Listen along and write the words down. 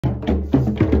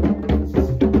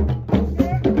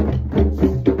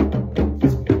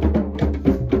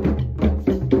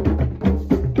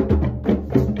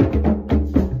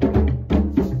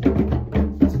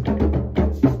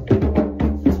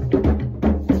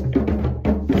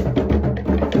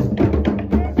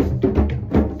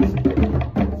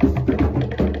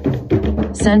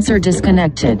Sensor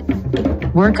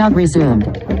disconnected. Workout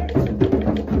resumed.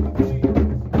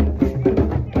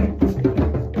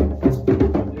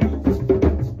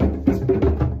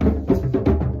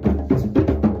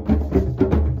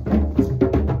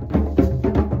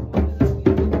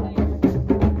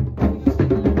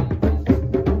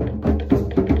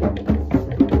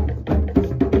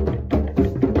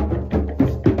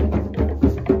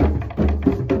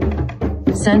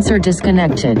 Sensor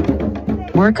disconnected.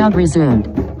 Workout resumed.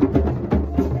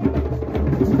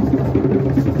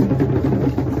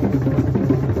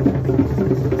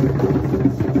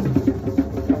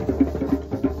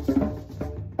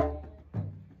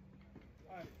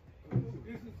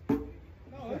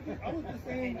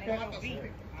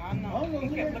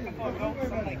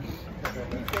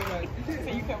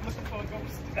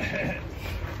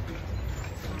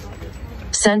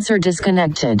 Sensor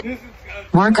disconnected.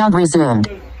 Workout resumed.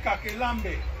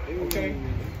 Okay.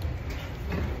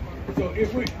 So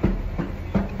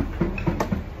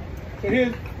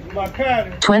here's my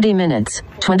pattern. 20 minutes,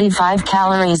 25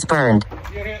 calories burned.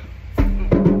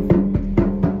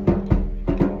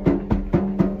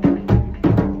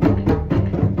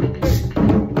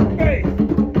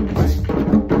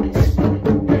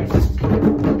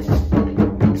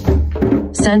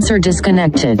 Sensor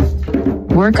disconnected.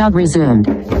 Workout resumed.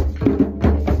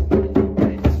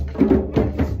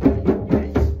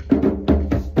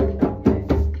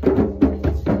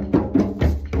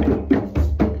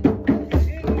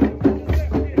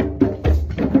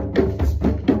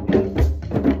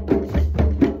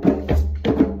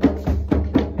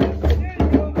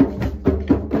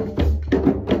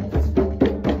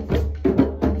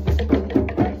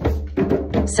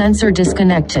 Sensor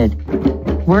disconnected.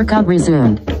 Workout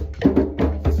resumed.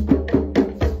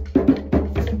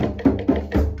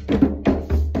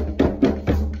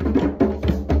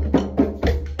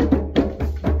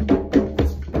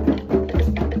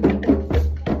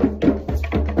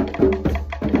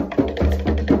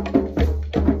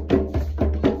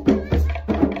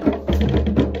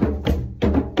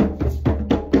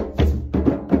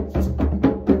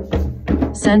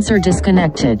 Sensor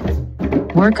disconnected.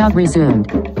 Workout resumed.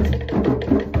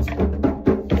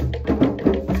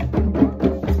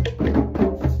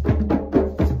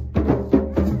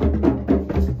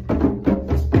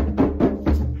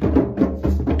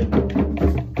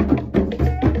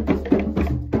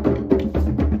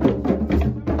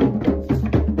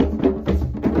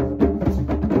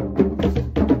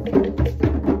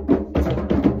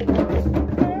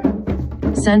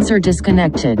 Sensor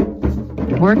disconnected.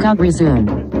 Workout resumed.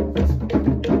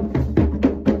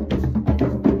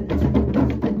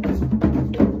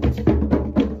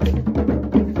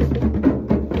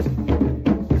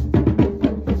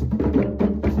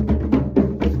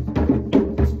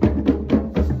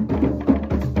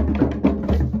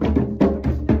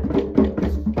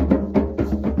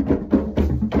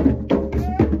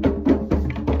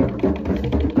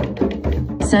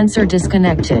 Sensor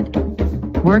disconnected.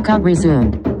 Workout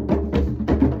resumed.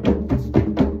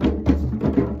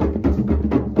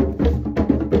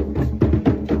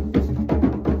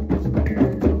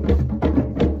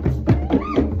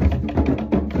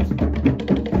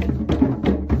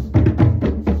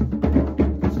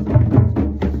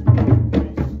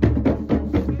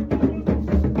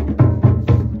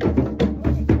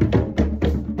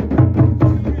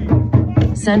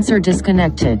 Sensor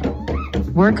disconnected.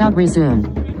 Workout resumed.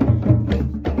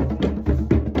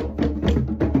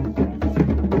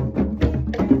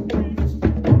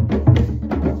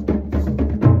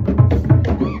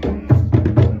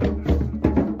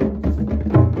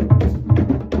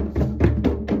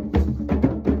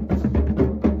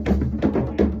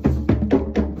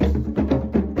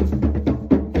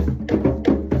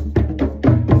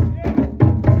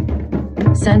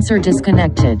 Sensor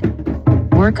disconnected.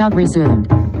 Workout resumed.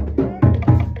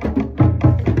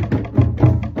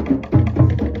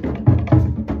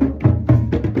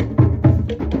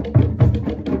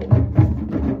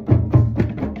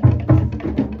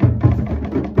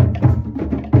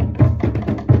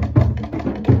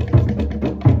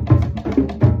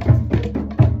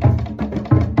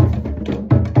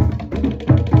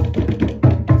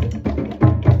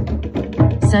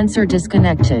 Sensor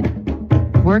disconnected.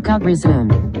 Workout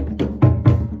resumed.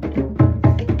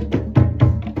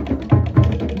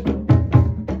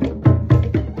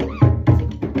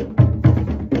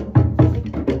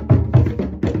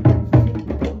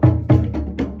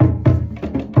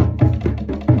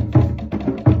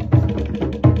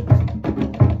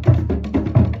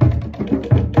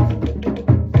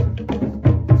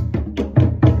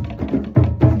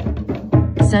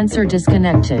 Sensor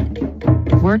disconnected.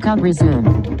 Workout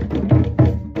resumed.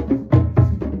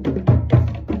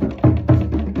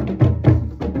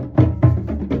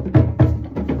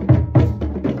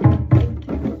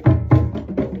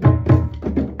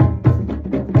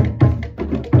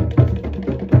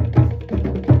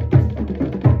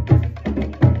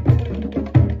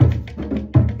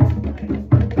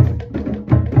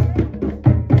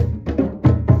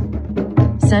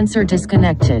 Sensor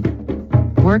disconnected.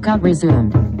 Workout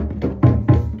resumed.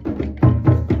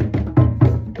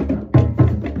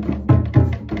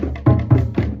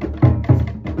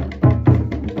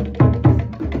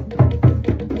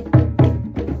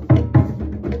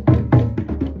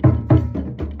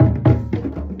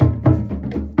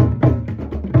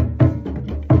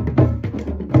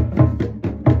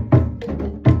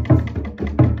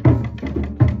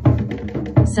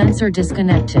 Sensor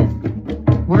disconnected.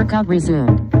 Workout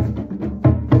resumed.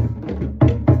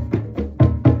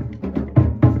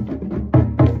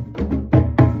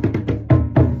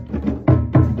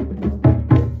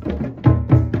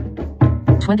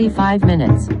 "25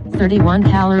 minutes, 31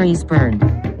 calories burned."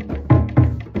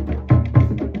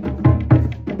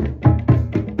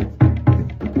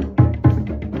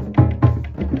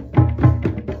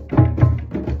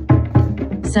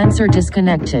 Sensor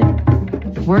disconnected.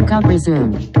 Workout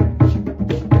resumed.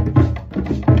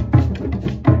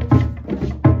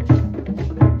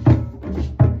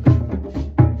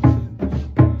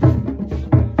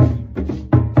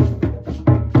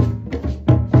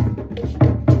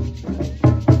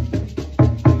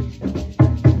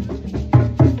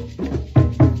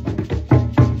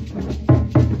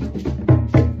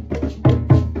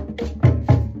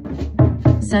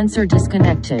 Sensor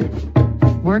disconnected.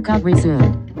 Workout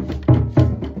resumed.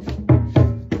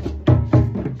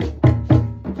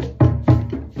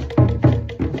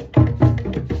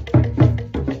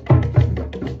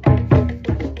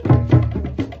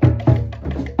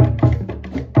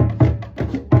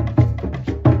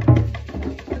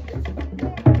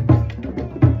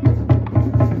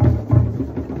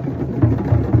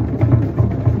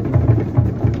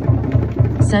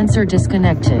 Sensor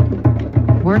disconnected.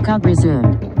 Workout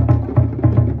resumed.